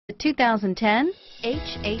2010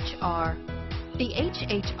 HHR. The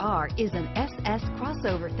HHR is an SS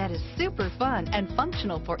crossover that is super fun and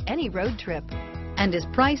functional for any road trip and is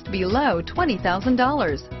priced below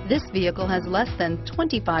 $20,000. This vehicle has less than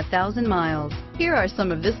 25,000 miles. Here are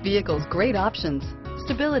some of this vehicle's great options: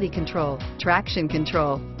 stability control, traction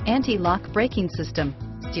control, anti-lock braking system,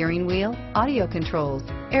 steering wheel audio controls,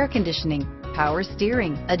 air conditioning, power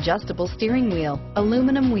steering, adjustable steering wheel,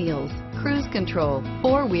 aluminum wheels, cruise control,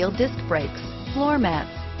 four-wheel disc brakes, floor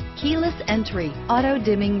mats, keyless entry,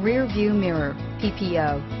 auto-dimming rear view mirror,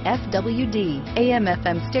 PPO, FWD,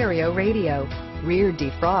 AM/FM stereo radio, rear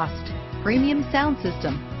defrost, premium sound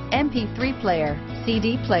system, MP3 player,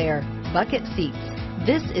 CD player, bucket seats.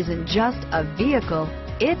 This isn't just a vehicle,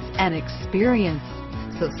 it's an experience.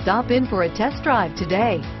 So stop in for a test drive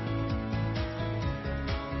today.